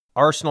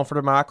Arsenal for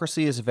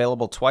Democracy is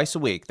available twice a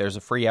week. There's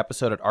a free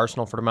episode at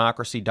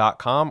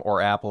arsenalfordemocracy.com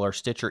or Apple or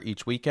Stitcher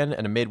each weekend,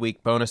 and a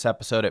midweek bonus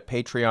episode at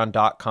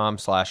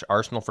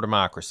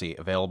patreon.com/arsenalfordemocracy,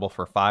 available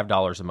for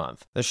 $5 a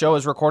month. The show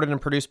is recorded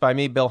and produced by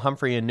me, Bill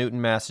Humphrey, in Newton,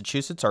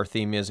 Massachusetts. Our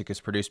theme music is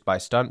produced by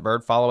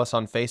Stuntbird. Follow us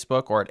on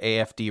Facebook or at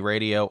AFD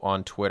Radio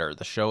on Twitter.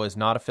 The show is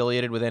not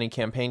affiliated with any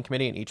campaign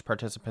committee, and each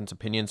participant's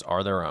opinions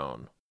are their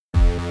own.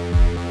 This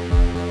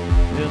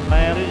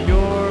land is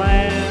your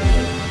land.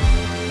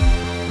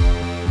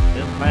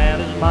 This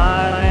land is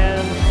my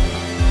land.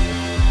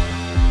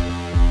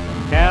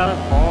 From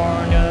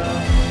California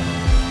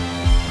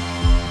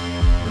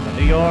to the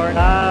New York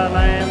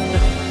Island,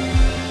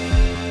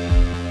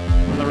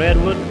 from the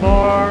redwood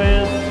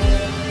forest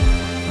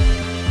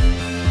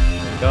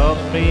to Gulf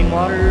Stream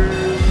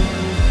waters.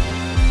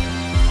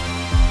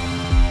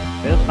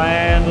 This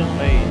land was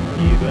made for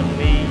you and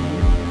me.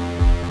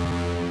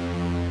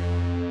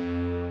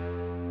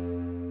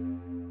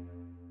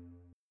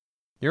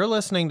 You're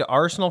listening to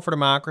Arsenal for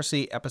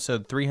Democracy,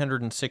 episode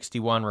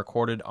 361,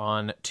 recorded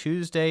on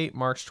Tuesday,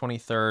 March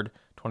 23rd,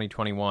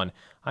 2021.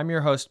 I'm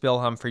your host,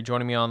 Bill Humphrey.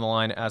 Joining me on the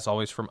line, as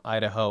always, from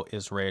Idaho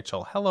is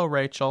Rachel. Hello,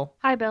 Rachel.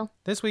 Hi, Bill.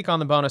 This week on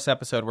the bonus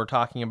episode, we're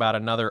talking about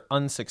another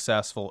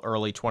unsuccessful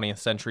early 20th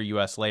century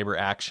U.S. labor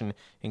action,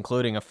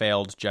 including a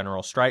failed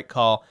general strike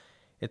call.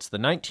 It's the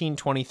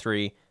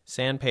 1923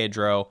 San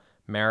Pedro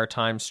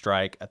Maritime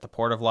strike at the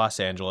Port of Los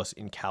Angeles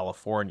in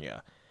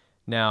California.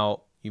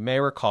 Now, you may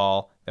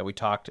recall that we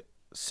talked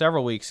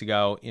several weeks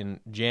ago in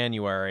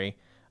January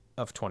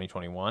of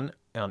 2021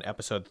 on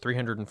episode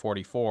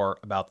 344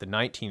 about the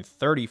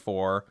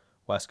 1934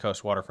 West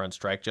Coast waterfront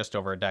strike just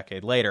over a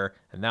decade later,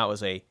 and that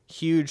was a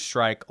huge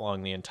strike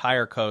along the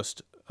entire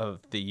coast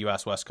of the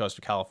U.S. West Coast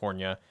of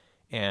California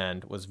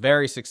and was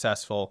very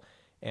successful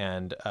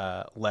and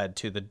led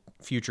to the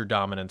future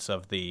dominance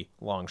of the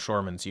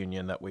Longshoremen's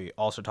Union that we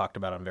also talked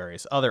about on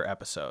various other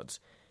episodes.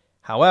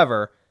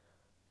 However,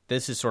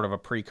 this is sort of a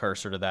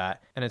precursor to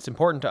that, and it's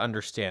important to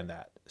understand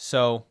that.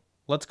 So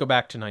let's go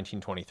back to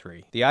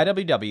 1923. The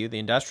IWW, the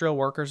Industrial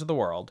Workers of the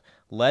World,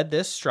 led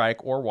this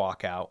strike or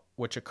walkout,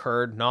 which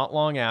occurred not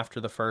long after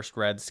the first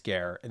Red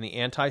Scare, and the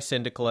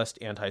anti-syndicalist,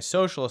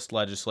 anti-socialist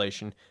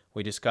legislation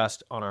we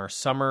discussed on our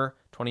summer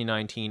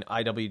 2019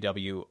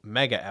 IWW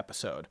mega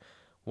episode,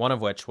 one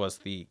of which was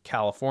the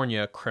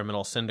California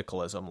criminal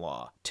syndicalism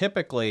law.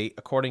 Typically,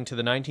 according to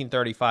the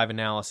 1935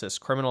 analysis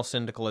Criminal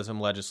Syndicalism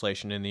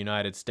Legislation in the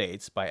United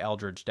States by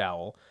Eldridge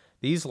Dowell,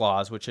 these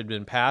laws, which had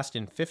been passed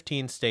in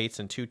 15 states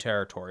and 2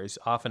 territories,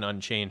 often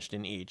unchanged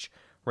in each,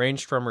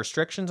 ranged from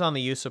restrictions on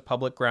the use of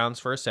public grounds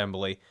for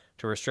assembly,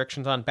 to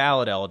restrictions on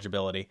ballot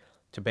eligibility,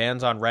 to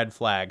bans on red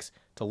flags,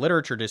 to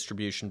literature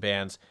distribution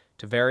bans,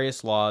 to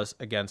various laws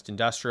against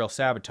industrial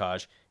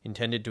sabotage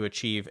intended to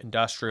achieve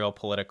industrial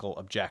political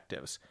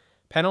objectives.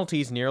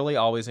 Penalties nearly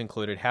always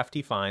included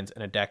hefty fines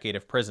and a decade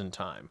of prison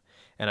time.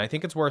 And I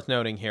think it's worth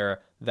noting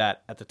here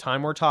that at the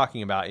time we're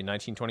talking about, in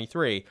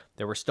 1923,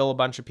 there were still a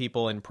bunch of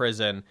people in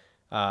prison,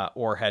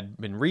 or had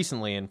been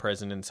recently in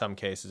prison in some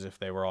cases if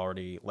they were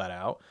already let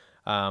out,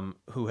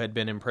 who had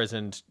been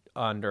imprisoned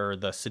under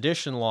the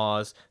sedition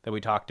laws that we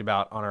talked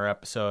about on our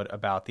episode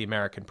about the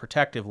American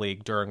Protective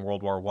League during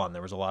World War I.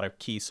 There was a lot of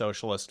key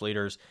socialist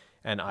leaders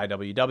and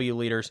IWW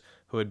leaders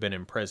who had been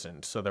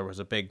imprisoned. So there was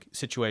a big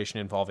situation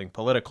involving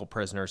political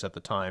prisoners at the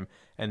time,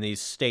 and these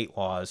state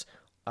laws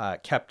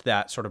kept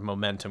that sort of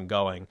momentum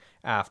going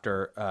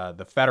after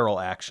the federal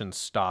actions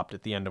stopped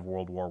at the end of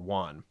World War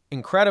I.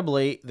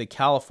 Incredibly, the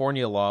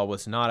California law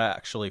was not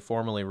actually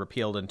formally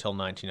repealed until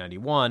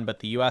 1991, but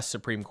the U.S.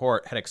 Supreme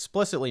Court had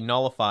explicitly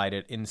nullified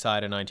it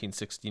inside a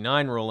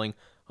 1969 ruling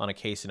on a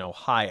case in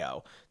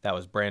Ohio. That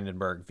was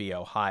Brandenburg v.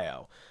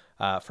 Ohio.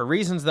 For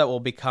reasons that will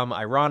become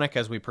ironic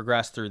as we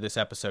progress through this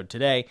episode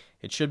today,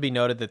 it should be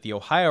noted that the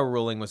Ohio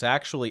ruling was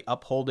actually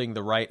upholding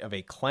the right of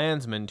a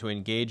Klansman to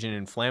engage in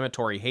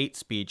inflammatory hate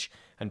speech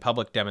and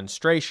public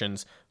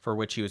demonstrations, for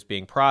which he was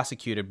being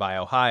prosecuted by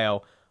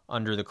Ohio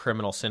under the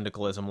criminal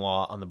syndicalism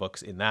law on the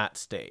books in that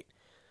state.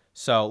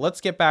 So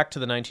let's get back to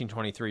the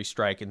 1923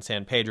 strike in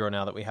San Pedro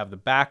now that we have the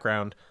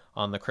background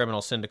on the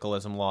criminal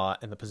syndicalism law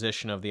and the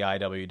position of the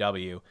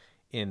IWW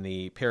in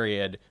the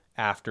period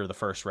after the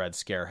first Red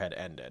Scare had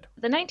ended.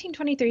 The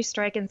 1923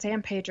 strike in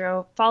San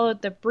Pedro followed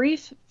the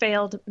brief,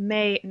 failed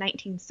May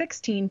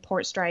 1916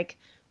 port strike,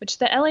 which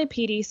the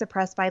LAPD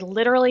suppressed by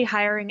literally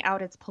hiring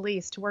out its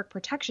police to work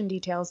protection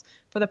details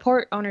for the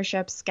port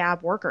ownership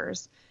scab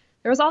workers.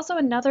 There was also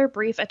another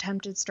brief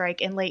attempted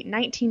strike in late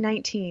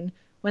 1919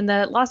 when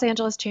the Los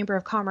Angeles Chamber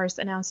of Commerce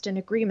announced an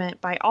agreement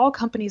by all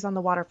companies on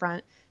the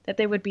waterfront that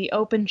they would be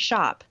open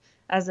shop,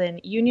 as in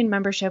union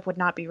membership would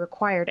not be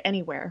required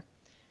anywhere.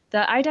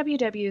 The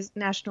IWW's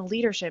national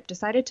leadership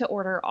decided to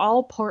order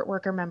all port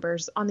worker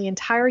members on the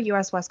entire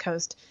U.S. West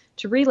Coast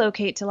to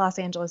relocate to Los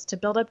Angeles to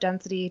build up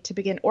density to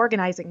begin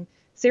organizing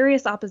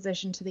serious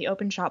opposition to the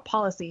open shop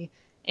policy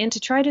and to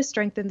try to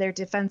strengthen their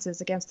defenses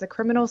against the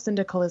criminal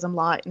syndicalism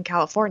law in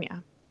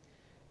California.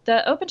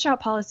 The open shop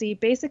policy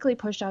basically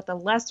pushed out the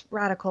less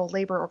radical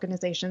labor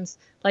organizations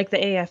like the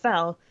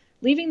AFL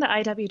leaving the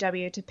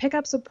IWW to pick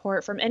up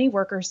support from any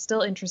workers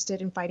still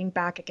interested in fighting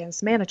back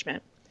against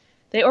management.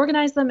 They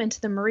organized them into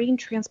the Marine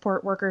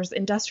Transport Workers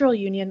Industrial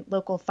Union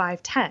Local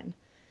 510.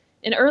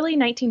 In early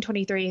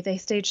 1923, they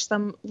staged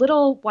some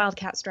little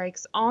wildcat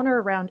strikes on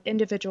or around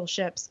individual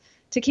ships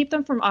to keep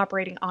them from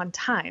operating on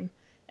time,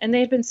 and they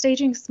had been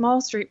staging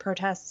small street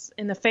protests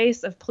in the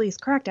face of police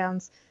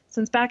crackdowns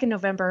since back in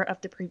November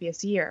of the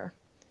previous year.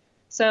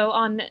 So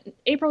on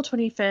April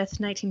 25th,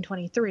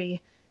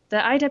 1923, the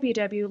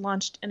IWW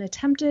launched an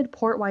attempted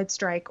port-wide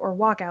strike or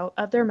walkout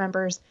of their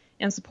members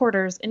and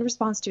supporters in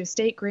response to a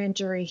state grand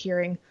jury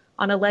hearing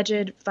on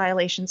alleged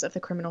violations of the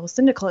Criminal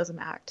Syndicalism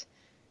Act.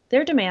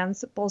 Their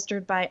demands,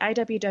 bolstered by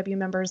IWW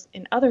members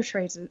in other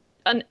trades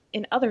on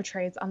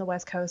the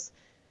West Coast,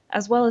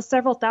 as well as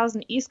several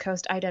thousand East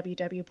Coast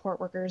IWW port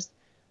workers,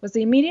 was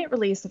the immediate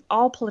release of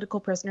all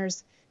political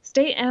prisoners,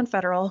 state and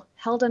federal,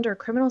 held under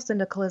criminal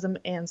syndicalism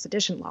and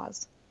sedition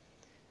laws.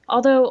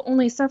 Although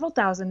only several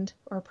thousand,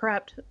 or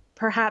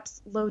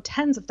perhaps low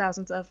tens of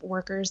thousands of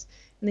workers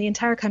in the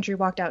entire country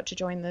walked out to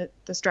join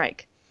the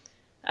strike.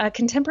 A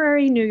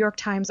contemporary New York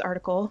Times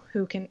article,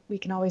 we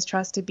can always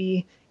trust to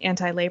be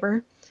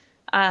anti-labor,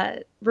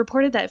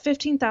 reported that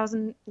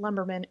 15,000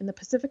 lumbermen in the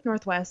Pacific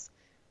Northwest,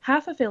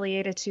 half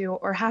affiliated to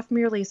or half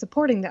merely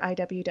supporting the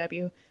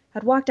IWW,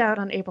 had walked out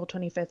on April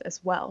 25th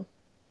as well.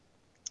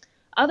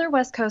 Other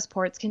West Coast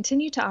ports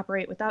continued to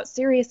operate without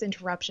serious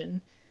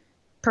interruption,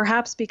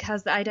 perhaps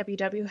because the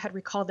IWW had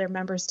recalled their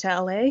members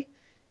to LA,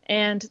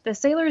 and the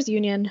Sailors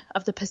Union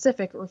of the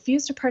Pacific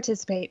refused to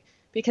participate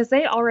because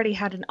they already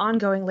had an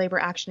ongoing labor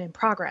action in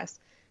progress,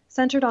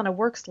 centered on a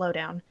work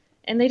slowdown,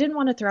 and they didn't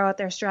want to throw out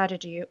their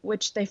strategy,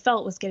 which they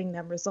felt was getting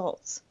them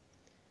results.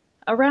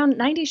 Around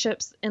 90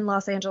 ships in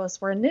Los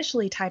Angeles were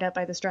initially tied up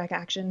by the strike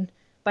action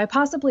by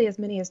possibly as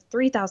many as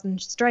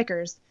 3,000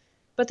 strikers,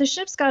 but the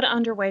ships got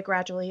underway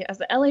gradually as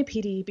the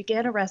LAPD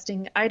began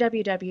arresting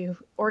IWW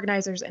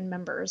organizers and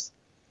members.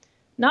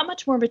 Not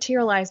much more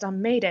materialized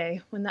on May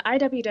Day when the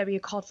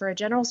IWW called for a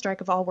general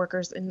strike of all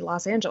workers in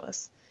Los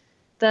Angeles.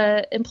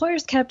 The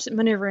employers kept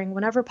maneuvering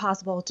whenever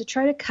possible to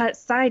try to cut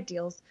side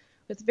deals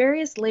with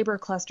various labor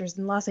clusters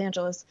in Los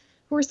Angeles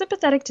who were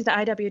sympathetic to the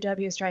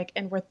IWW strike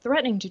and were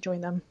threatening to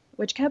join them,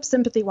 which kept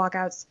sympathy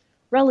walkouts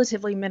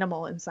relatively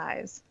minimal in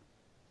size.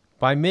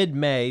 By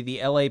mid-May, the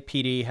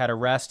LAPD had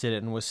arrested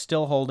and was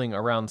still holding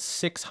around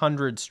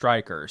 600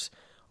 strikers.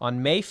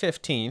 On May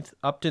 15th,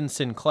 Upton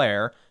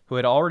Sinclair, who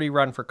had already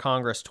run for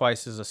Congress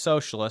twice as a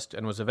socialist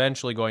and was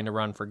eventually going to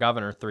run for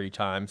governor 3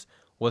 times,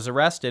 was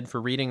arrested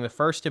for reading the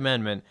First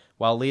Amendment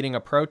while leading a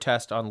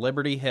protest on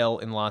Liberty Hill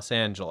in Los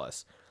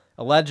Angeles.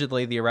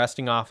 Allegedly, the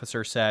arresting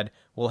officer said,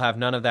 "We'll have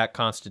none of that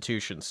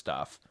Constitution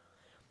stuff."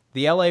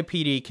 The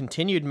LAPD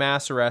continued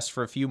mass arrests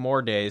for a few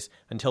more days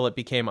until it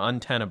became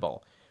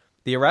untenable.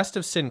 The arrest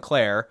of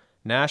Sinclair,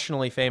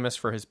 nationally famous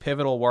for his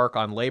pivotal work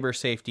on labor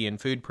safety and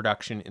food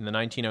production in the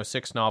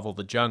 1906 novel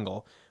The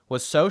Jungle,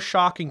 was so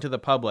shocking to the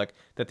public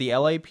that the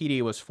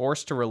LAPD was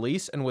forced to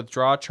release and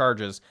withdraw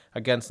charges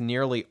against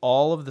nearly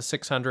all of the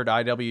 600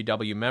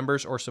 IWW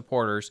members or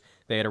supporters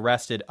they had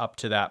arrested up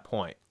to that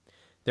point.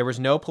 There was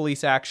no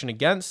police action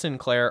against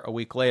Sinclair a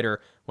week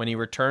later when he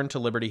returned to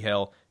Liberty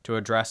Hill to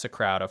address a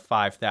crowd of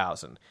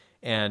 5,000.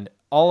 And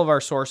all of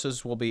our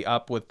sources will be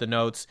up with the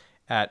notes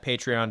at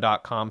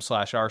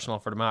patreon.com/Arsenal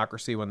for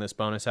Democracy when this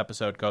bonus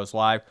episode goes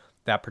live.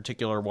 That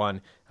particular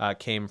one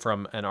came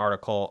from an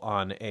article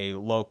on a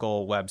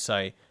local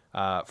website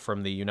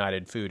from the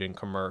United Food and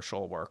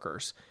Commercial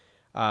Workers.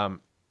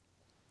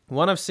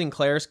 One of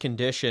Sinclair's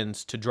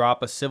conditions to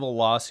drop a civil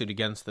lawsuit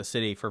against the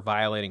city for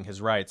violating his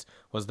rights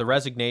was the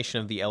resignation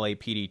of the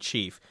LAPD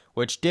chief,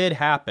 which did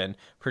happen,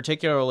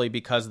 particularly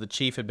because the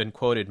chief had been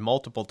quoted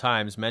multiple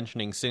times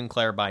mentioning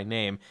Sinclair by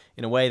name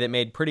in a way that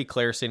made pretty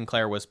clear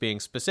Sinclair was being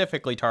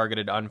specifically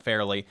targeted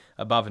unfairly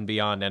above and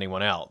beyond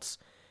anyone else.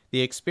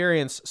 The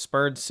experience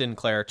spurred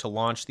Sinclair to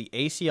launch the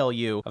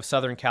ACLU of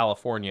Southern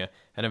California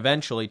and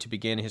eventually to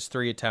begin his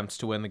 3 attempts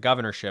to win the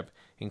governorship,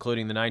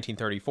 including the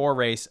 1934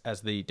 race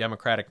as the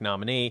Democratic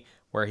nominee,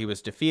 where he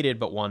was defeated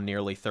but won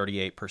nearly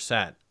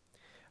 38%.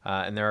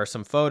 And there are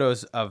some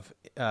photos of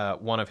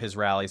one of his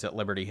rallies at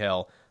Liberty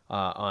Hill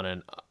on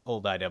an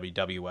old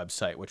IWW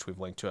website, which we've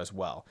linked to as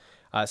well.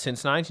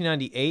 Since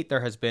 1998,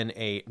 there has been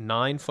a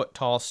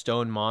 9-foot-tall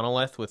stone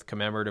monolith with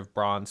commemorative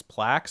bronze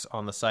plaques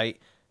on the site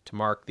to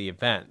mark the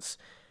events.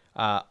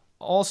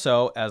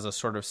 Also, as a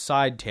sort of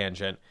side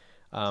tangent,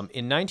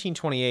 in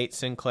 1928,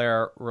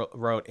 Sinclair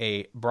wrote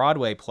a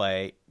Broadway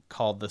play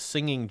called The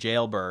Singing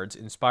Jailbirds,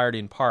 inspired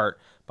in part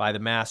by the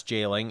mass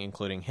jailing,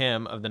 including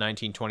him, of the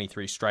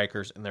 1923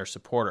 strikers and their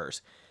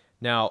supporters.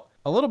 Now,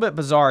 a little bit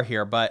bizarre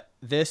here, but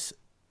this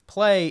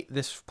play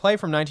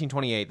from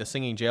 1928, The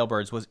Singing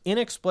Jailbirds, was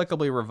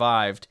inexplicably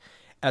revived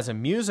as a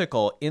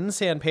musical in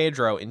San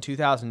Pedro in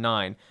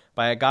 2009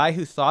 by a guy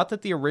who thought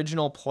that the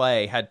original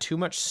play had too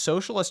much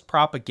socialist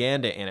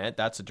propaganda in it.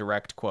 That's a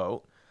direct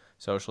quote.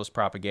 Socialist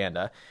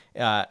propaganda.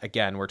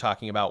 Again, we're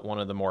talking about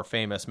one of the more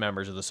famous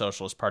members of the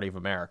Socialist Party of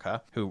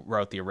America who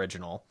wrote the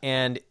original.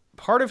 And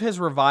part of his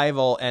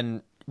revival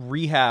and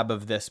rehab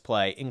of this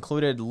play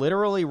included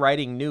literally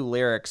writing new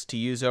lyrics to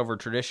use over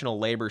traditional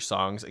labor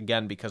songs,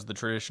 again, because the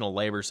traditional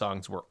labor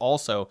songs were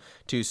also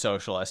too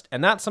socialist.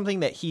 And that's something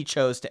that he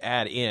chose to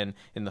add in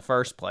the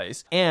first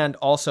place, and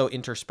also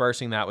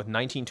interspersing that with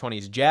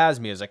 1920s jazz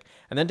music.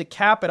 And then to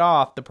cap it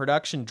off, the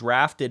production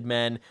drafted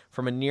men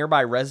from a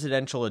nearby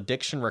residential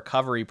addiction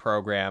recovery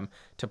program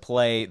to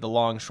play the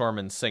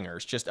Longshoremen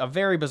Singers. Just a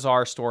very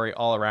bizarre story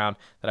all around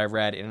that I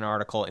read in an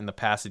article in the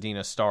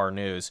Pasadena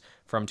Star-News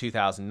from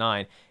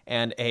 2009.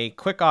 And a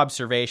quick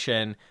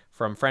observation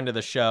from friend of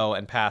the show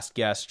and past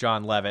guest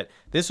John Levitt: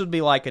 this would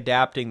be like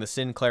adapting the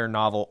Sinclair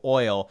novel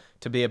Oil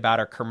to be about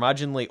a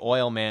curmudgeonly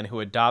oil man who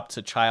adopts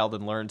a child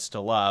and learns to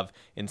love,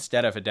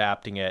 instead of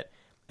adapting it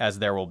as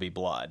There Will Be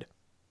Blood.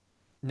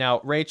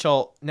 Now,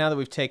 Rachel, now that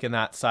we've taken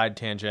that side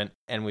tangent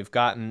and we've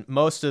gotten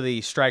most of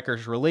the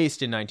strikers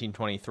released in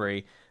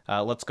 1923,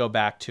 let's go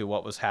back to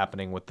what was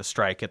happening with the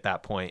strike at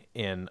that point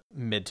in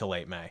mid to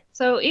late May.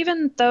 So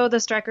even though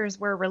the strikers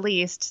were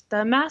released,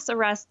 the mass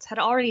arrests had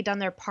already done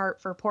their part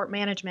for port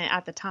management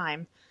at the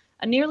time.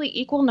 A nearly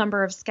equal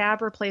number of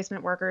scab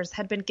replacement workers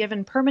had been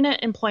given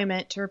permanent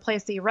employment to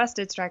replace the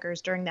arrested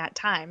strikers during that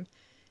time.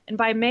 And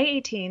by May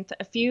 18th,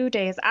 a few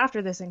days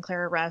after the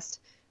Sinclair arrest,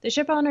 the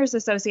Shipowners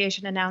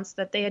Association announced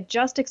that they had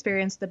just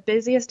experienced the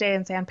busiest day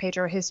in San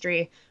Pedro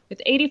history,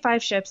 with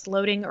 85 ships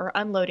loading or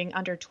unloading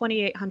under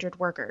 2,800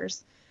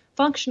 workers.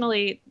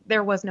 Functionally,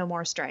 there was no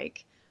more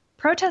strike.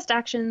 Protest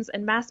actions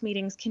and mass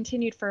meetings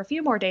continued for a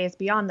few more days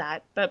beyond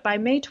that, but by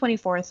May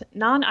 24th,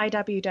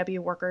 non-IWW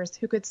workers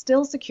who could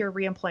still secure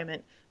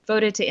reemployment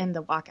voted to end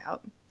the walkout.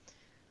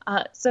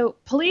 So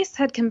police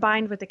had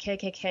combined with the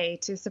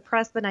KKK to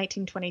suppress the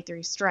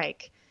 1923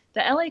 strike.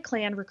 The LA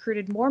Klan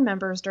recruited more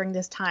members during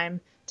this time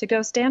to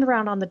go stand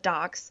around on the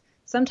docks,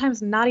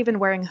 sometimes not even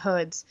wearing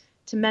hoods,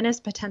 to menace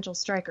potential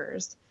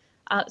strikers.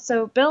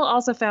 So Bill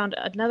also found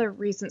another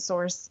recent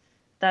source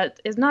that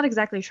is not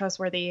exactly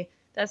trustworthy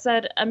that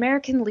said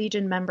American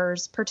Legion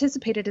members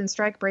participated in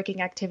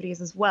strike-breaking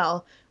activities as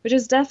well, which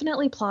is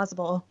definitely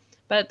plausible,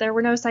 but there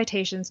were no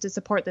citations to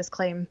support this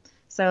claim,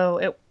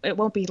 so it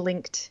won't be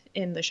linked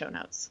in the show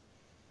notes.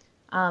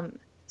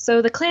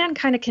 So the Klan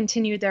kind of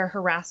continued their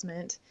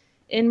harassment.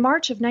 In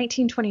March of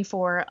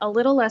 1924, a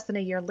little less than a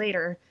year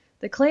later,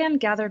 the Klan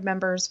gathered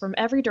members from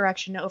every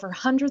direction over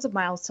hundreds of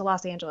miles to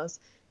Los Angeles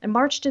and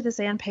marched to the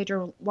San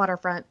Pedro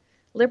waterfront,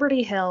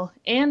 Liberty Hill,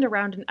 and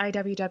around an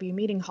IWW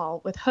meeting hall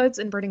with hoods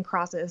and burning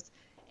crosses,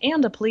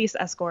 and a police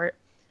escort,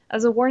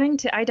 as a warning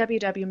to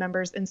IWW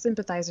members and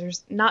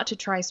sympathizers not to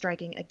try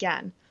striking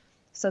again.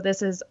 So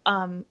this is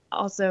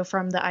also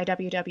from the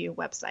IWW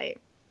website.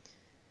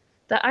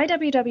 The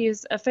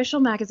IWW's official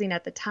magazine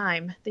at the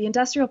time, the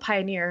Industrial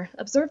Pioneer,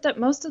 observed that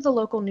most of the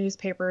local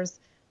newspapers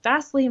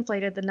vastly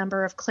inflated the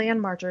number of Klan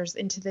marchers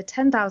into the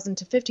 10,000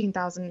 to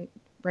 15,000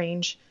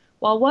 range,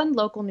 while one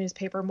local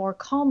newspaper more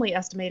calmly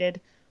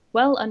estimated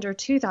well under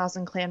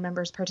 2,000 Klan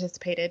members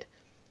participated,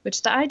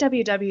 which the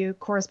IWW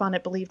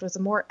correspondent believed was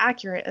a more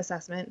accurate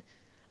assessment,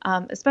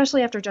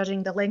 especially after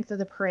judging the length of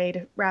the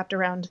parade wrapped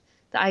around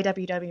the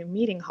IWW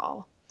meeting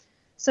hall.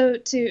 So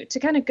to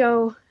kind of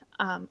go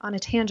on a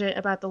tangent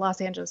about the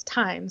Los Angeles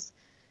Times,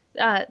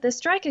 the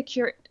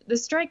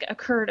strike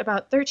occurred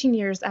about 13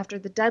 years after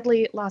the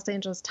deadly Los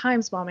Angeles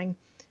Times bombing,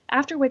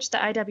 after which the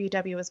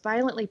IWW was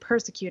violently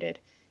persecuted,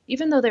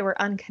 even though they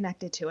were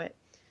unconnected to it.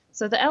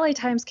 So the LA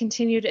Times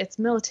continued its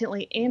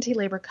militantly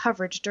anti-labor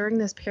coverage during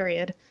this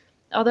period,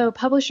 although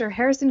publisher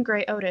Harrison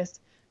Gray Otis,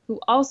 who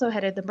also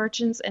headed the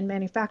Merchants and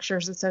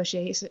Manufacturers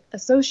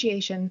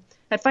Association,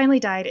 had finally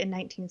died in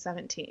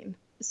 1917.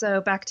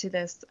 So back to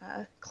this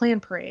Klan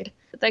parade.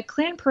 The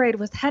Klan parade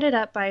was headed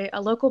up by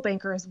a local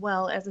banker as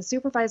well as a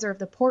supervisor of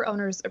the Port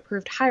Owners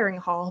Approved Hiring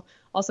Hall,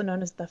 also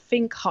known as the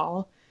Fink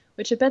Hall,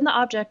 which had been the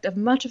object of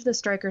much of the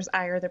strikers'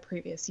 ire the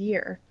previous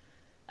year.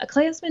 A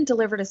Klansman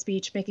delivered a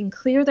speech making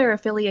clear their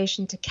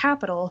affiliation to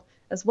capital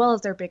as well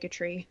as their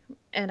bigotry,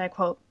 and I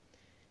quote,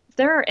 "If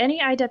there are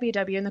any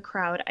IWW in the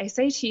crowd, I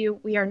say to you,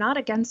 we are not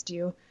against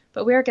you,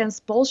 but we are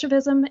against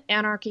Bolshevism,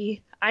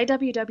 anarchy,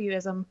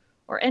 IWWism,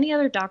 or any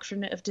other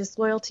doctrine of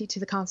disloyalty to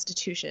the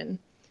Constitution.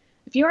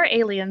 If you are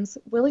aliens,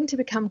 willing to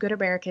become good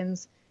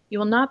Americans, you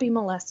will not be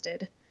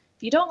molested.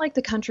 If you don't like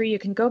the country, you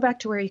can go back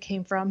to where you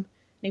came from,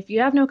 and if you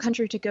have no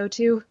country to go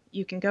to,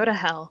 you can go to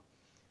hell."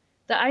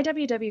 The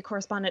IWW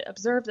correspondent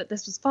observed that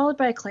this was followed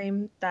by a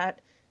claim that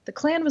the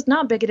Klan was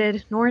not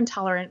bigoted nor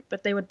intolerant,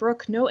 but they would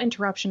brook no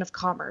interruption of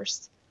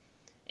commerce.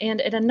 And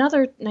in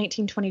another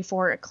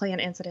 1924 Klan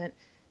incident,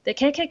 the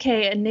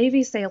KKK and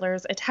Navy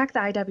sailors attacked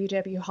the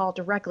IWW hall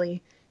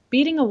directly,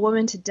 beating a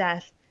woman to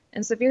death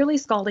and severely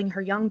scalding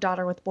her young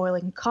daughter with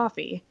boiling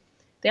coffee.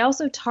 They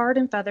also tarred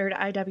and feathered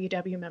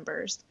IWW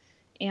members,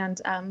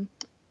 and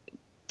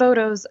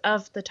photos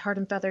of the tarred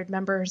and feathered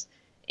members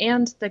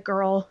and the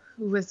girl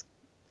who was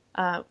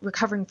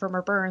recovering from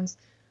her burns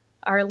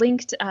are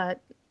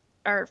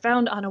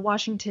found on a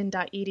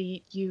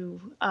Washington.edu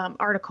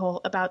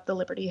article about the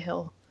Liberty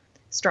Hill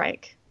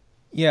strike.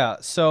 Yeah,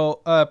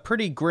 so a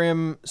pretty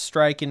grim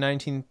strike in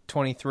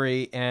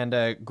 1923 and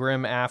a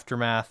grim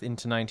aftermath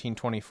into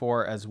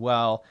 1924 as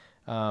well.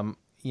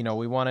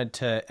 We wanted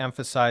to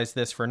emphasize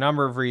this for a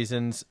number of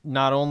reasons,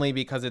 not only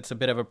because it's a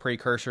bit of a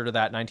precursor to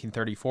that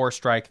 1934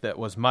 strike that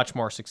was much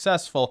more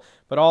successful,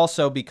 but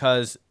also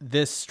because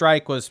this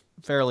strike was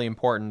fairly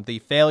important. The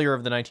failure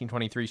of the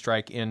 1923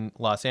 strike in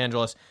Los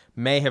Angeles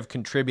may have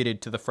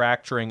contributed to the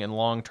fracturing and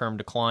long-term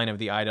decline of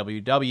the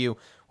IWW,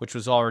 which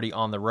was already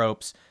on the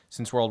ropes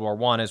since World War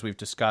I, as we've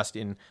discussed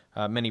in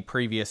many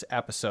previous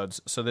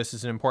episodes. So this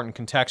is an important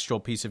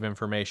contextual piece of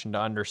information to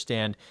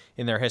understand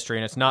in their history,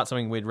 and it's not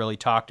something we'd really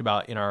talked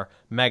about in our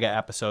mega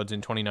episodes in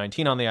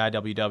 2019 on the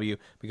IWW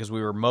because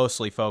we were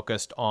mostly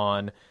focused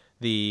on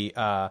the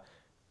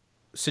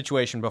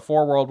situation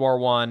before World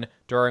War I,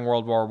 during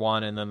World War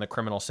I, and then the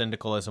criminal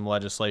syndicalism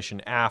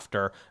legislation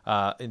after,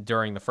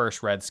 during the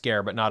first Red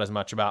Scare, but not as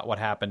much about what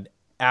happened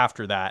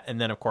after that. And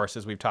then, of course,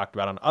 as we've talked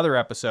about on other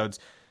episodes,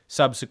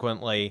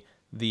 subsequently,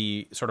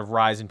 the sort of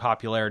rise in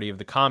popularity of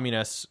the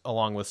communists,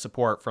 along with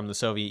support from the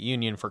Soviet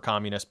Union for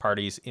communist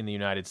parties in the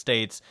United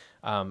States,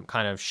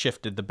 kind of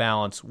shifted the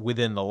balance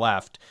within the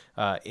left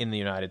in the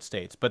United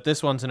States. But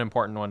this one's an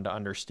important one to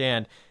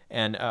understand,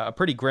 and a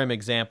pretty grim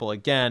example,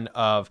 again,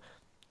 of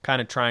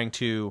kind of trying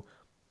to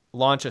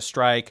launch a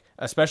strike,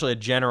 especially a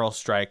general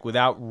strike,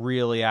 without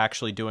really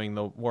actually doing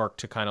the work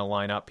to kind of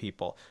line up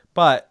people.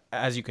 But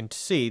as you can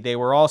see, they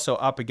were also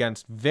up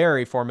against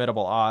very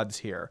formidable odds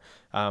here.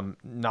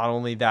 Not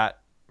only that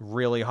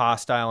really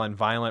hostile and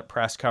violent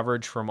press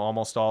coverage from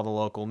almost all the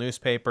local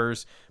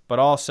newspapers, but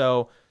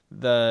also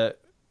the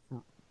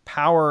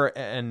power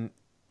and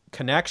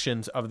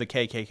connections of the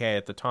KKK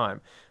at the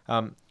time.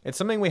 It's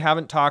something we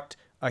haven't talked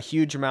a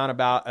huge amount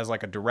about as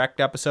like a direct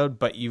episode,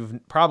 but you've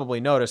probably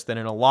noticed that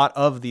in a lot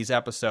of these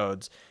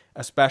episodes,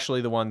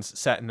 especially the ones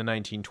set in the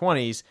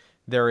 1920s,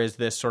 there is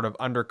this sort of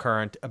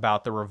undercurrent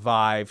about the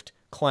revived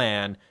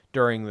Klan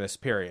during this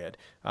period.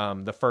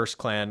 The first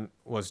Klan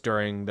was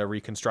during the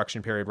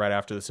Reconstruction period right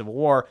after the Civil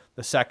War.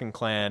 The second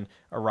Klan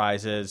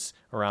arises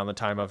around the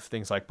time of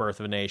things like Birth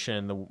of a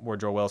Nation, the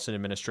Woodrow Wilson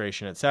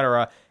administration,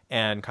 etc.,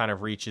 and kind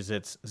of reaches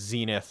its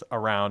zenith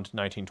around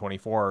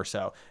 1924 or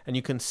so. And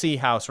you can see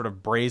how sort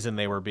of brazen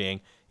they were being,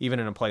 even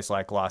in a place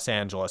like Los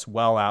Angeles,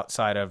 well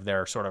outside of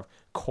their sort of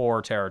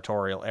core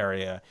territorial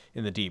area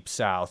in the Deep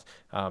South.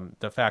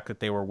 The fact that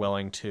they were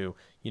willing to,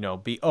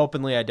 be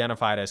openly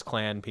identified as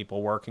Klan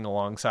people working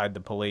alongside the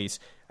police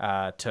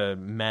to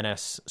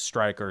menace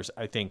strikers,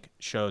 I think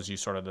shows you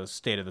sort of the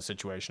state of the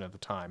situation at the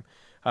time.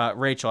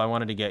 Rachel, I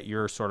wanted to get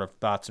your sort of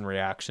thoughts and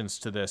reactions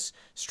to this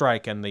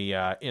strike and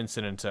the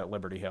incident at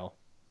Liberty Hill.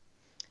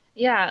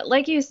 Yeah,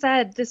 like you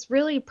said, this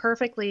really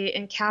perfectly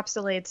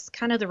encapsulates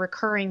kind of the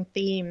recurring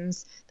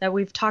themes that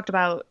we've talked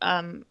about,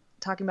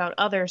 talking about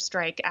other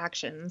strike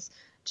actions.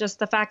 Just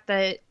the fact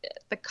that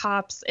the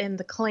cops and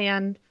the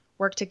Klan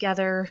work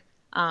together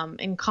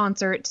in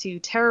concert to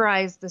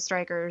terrorize the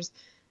strikers.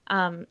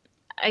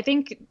 I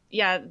think,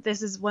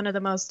 this is one of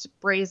the most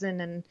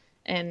brazen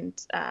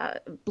and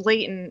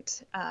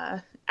blatant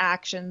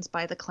actions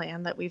by the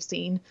Klan that we've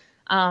seen.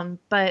 And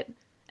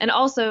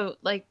also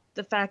like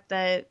the fact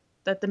that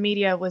the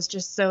media was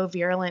just so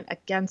virulent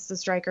against the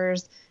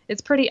strikers.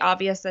 It's pretty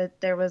obvious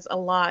that there was a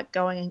lot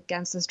going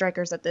against the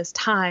strikers at this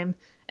time,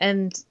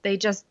 and they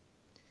just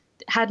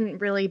hadn't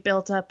really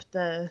built up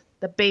the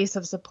base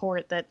of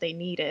support that they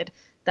needed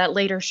that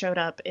later showed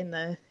up in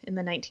the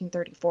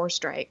 1934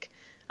 strike.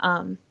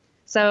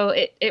 So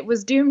it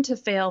was doomed to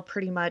fail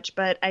pretty much,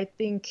 but I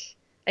think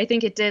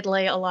it did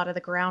lay a lot of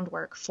the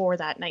groundwork for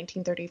that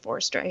 1934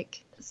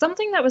 strike.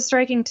 Something that was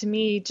striking to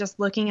me just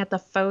looking at the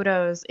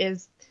photos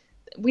is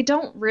we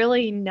don't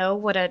really know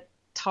what a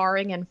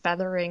tarring and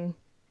feathering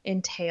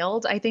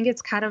entailed. I think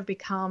it's kind of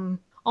become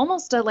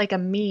almost like a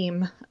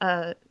meme,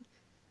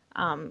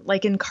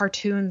 like in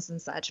cartoons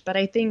and such. But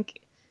I think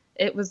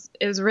it was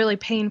really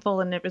painful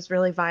and it was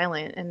really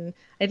violent. And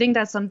I think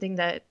that's something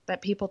that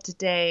people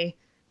today,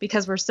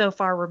 because we're so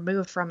far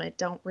removed from it,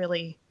 don't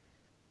really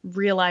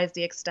realize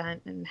the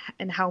extent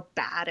and how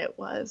bad it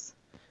was.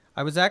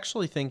 I was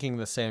actually thinking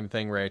the same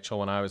thing, Rachel,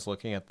 when I was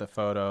looking at the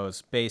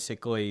photos,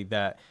 basically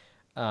that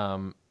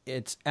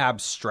it's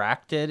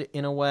abstracted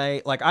in a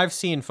way. Like, I've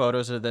seen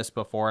photos of this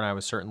before, and I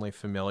was certainly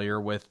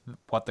familiar with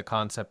what the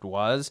concept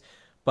was,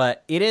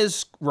 but it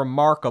is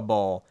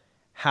remarkable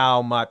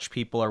how much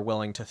people are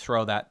willing to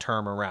throw that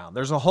term around.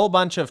 There's a whole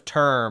bunch of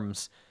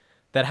terms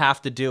that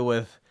have to do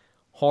with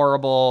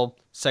horrible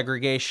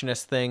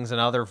segregationist things and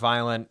other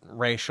violent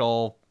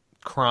racial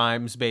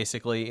crimes,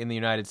 basically, in the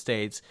United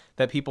States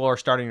that people are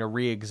starting to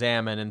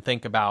re-examine and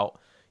think about,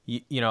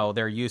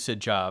 their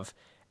usage of.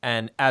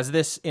 And as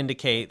this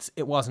indicates,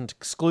 it wasn't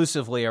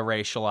exclusively a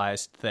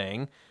racialized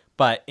thing,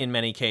 but in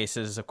many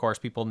cases, of course,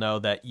 people know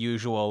that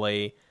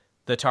usually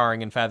the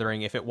tarring and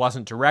feathering, if it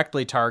wasn't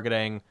directly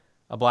targeting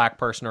a black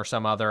person or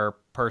some other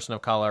person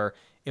of color,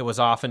 it was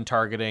often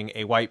targeting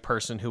a white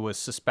person who was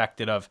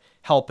suspected of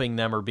helping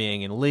them or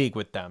being in league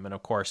with them. And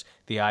of course,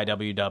 the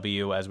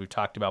IWW, as we've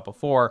talked about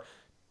before,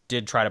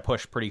 did try to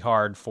push pretty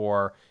hard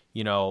for,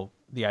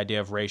 the idea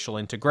of racial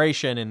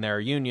integration in their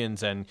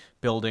unions and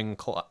building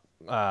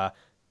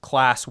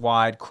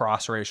class-wide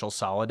cross-racial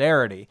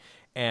solidarity.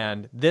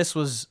 And this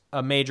was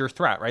a major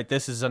threat, right?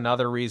 This is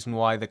another reason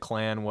why the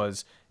Klan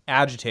was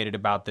agitated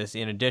about this,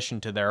 in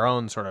addition to their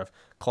own sort of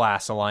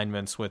class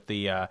alignments with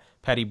the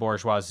petty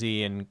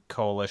bourgeoisie in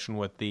coalition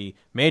with the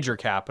major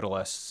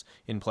capitalists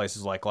in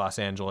places like Los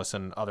Angeles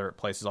and other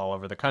places all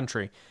over the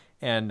country.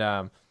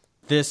 And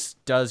this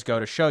does go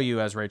to show you,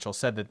 as Rachel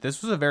said, that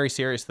this was a very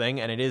serious thing,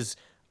 and it is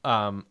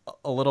a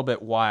little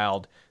bit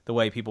wild the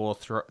way people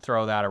will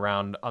throw that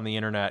around on the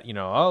internet.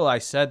 Oh, I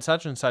said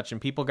such and such, and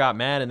people got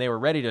mad, and they were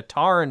ready to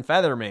tar and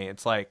feather me.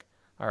 It's like,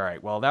 all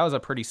right, well, that was a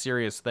pretty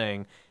serious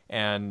thing,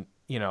 and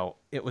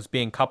it was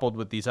being coupled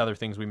with these other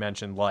things we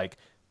mentioned, like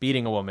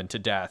beating a woman to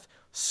death,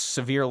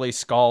 severely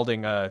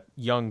scalding a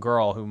young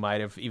girl who might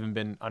have even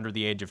been under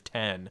the age of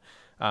 10.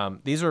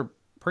 These are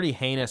pretty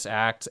heinous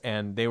acts,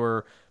 and they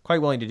were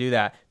quite willing to do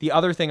that. The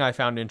other thing I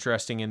found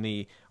interesting in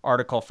the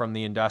article from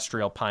the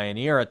Industrial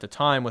Pioneer at the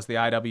time was the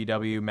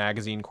IWW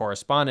magazine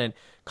correspondent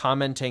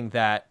commenting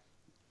that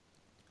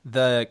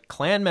the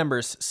Klan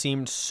members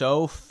seemed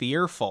so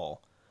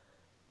fearful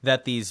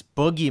that these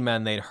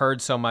boogeymen they'd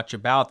heard so much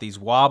about, these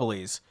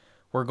wobblies,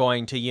 were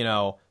going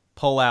to,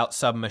 pull out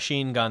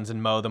submachine guns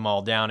and mow them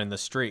all down in the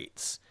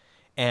streets.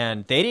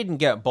 And they didn't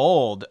get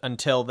bold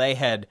until they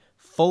had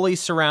fully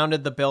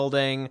surrounded the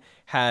building,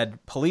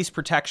 had police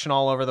protection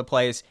all over the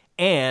place,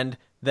 and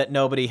that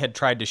nobody had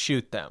tried to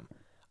shoot them.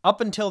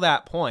 Up until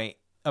that point,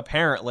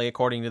 apparently,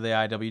 according to the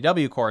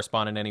IWW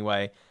correspondent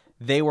anyway,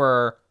 they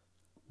were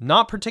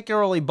not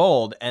particularly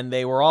bold, and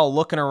they were all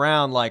looking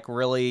around like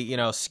really,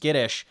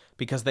 skittish,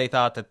 because they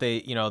thought that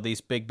they,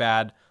 these big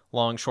bad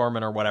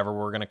longshoremen or whatever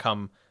were going to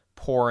come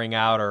pouring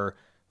out or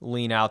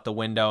lean out the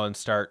window and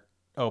start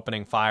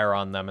opening fire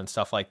on them and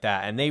stuff like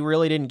that. And they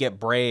really didn't get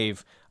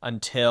brave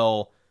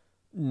until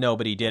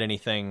nobody did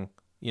anything,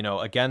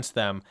 against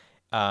them.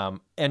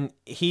 And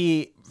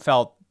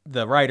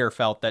the writer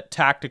felt that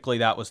tactically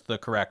that was the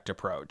correct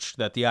approach,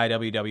 that the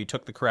IWW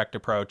took the correct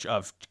approach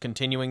of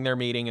continuing their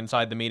meeting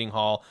inside the meeting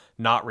hall,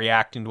 not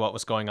reacting to what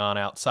was going on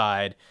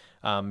outside,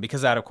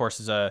 because that, of course,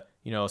 is a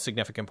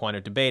significant point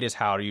of debate, is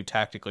how do you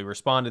tactically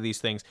respond to these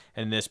things.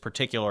 And in this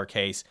particular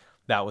case,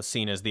 that was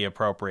seen as the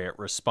appropriate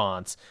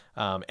response.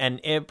 And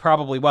it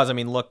probably was. I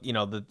mean, look,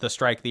 the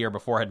strike the year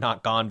before had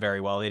not gone very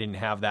well. They didn't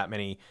have that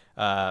many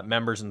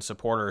members and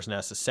supporters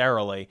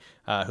necessarily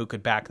who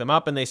could back them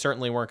up, and they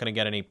certainly weren't going to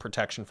get any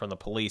protection from the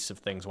police if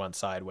things went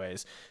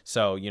sideways.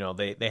 So,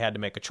 they had to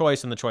make a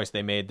choice, and the choice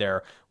they made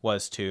there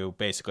was to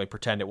basically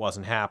pretend it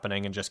wasn't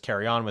happening and just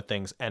carry on with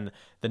things. And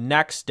the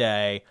next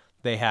day,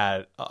 they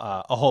had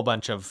a whole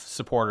bunch of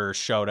supporters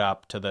showed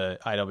up to the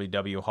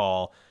IWW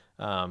hall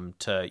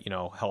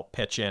to, help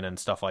pitch in and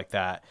stuff like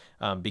that,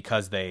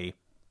 because they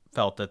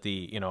felt that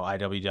the,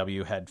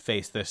 IWW had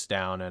faced this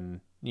down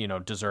and,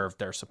 deserved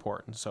their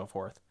support and so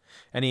forth.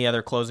 Any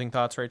other closing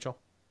thoughts, Rachel?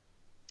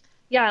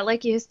 Yeah,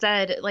 like you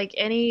said, like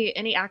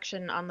any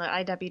action on the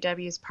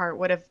IWW's part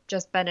would have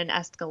just been an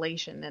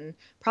escalation and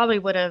probably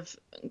would have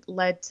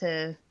led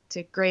to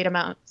great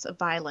amounts of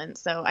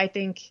violence. So I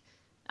think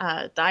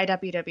the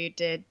IWW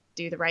did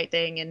do the right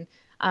thing. And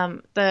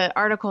the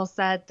article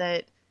said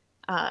that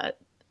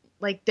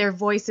like their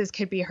voices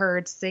could be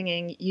heard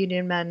singing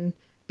 "Union Men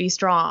Be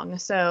Strong."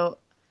 So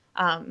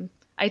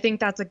I think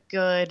that's a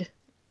good,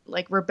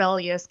 like,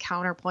 rebellious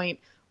counterpoint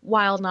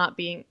while not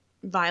being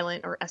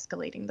violent or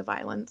escalating the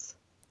violence.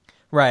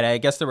 Right. I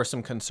guess there was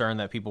some concern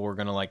that people were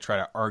going to try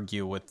to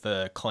argue with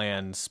the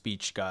Klan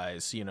speech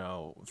guys,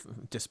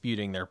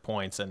 disputing their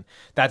points, and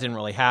that didn't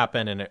really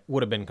happen, and it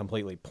would have been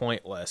completely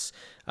pointless.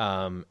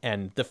 And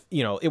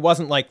it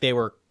wasn't like they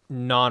were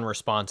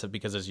non-responsive,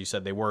 because, as you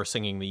said, they were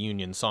singing the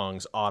Union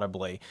songs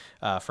audibly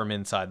from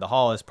inside the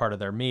hall as part of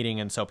their meeting,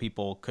 and so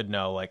people could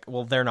know,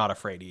 well, they're not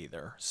afraid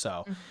either.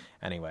 So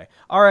anyway,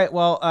 all right,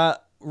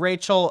 well,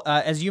 Rachel,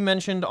 as you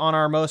mentioned on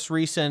our most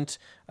recent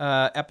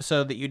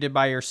episode that you did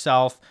by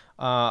yourself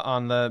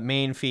on the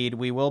main feed,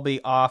 we will be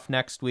off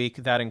next week.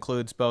 That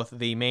includes both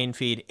the main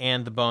feed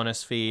and the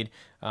bonus feed.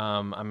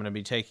 I'm going to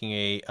be taking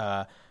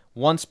a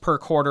once per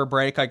quarter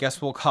break, I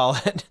guess we'll call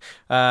it,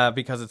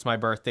 because it's my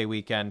birthday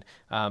weekend.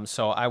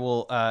 So I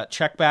will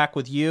check back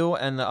with you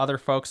and the other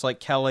folks like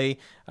Kelly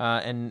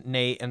and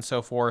Nate and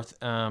so forth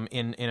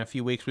in a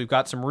few weeks. We've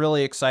got some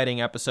really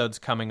exciting episodes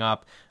coming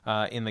up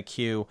in the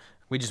queue.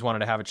 We just wanted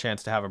to have a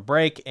chance to have a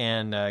break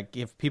and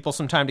give people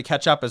some time to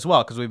catch up as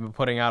well, because we've been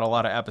putting out a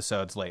lot of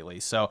episodes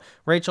lately. So,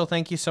 Rachel,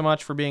 thank you so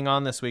much for being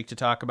on this week to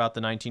talk about the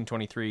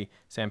 1923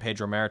 San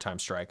Pedro Maritime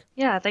strike.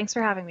 Yeah, thanks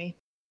for having me.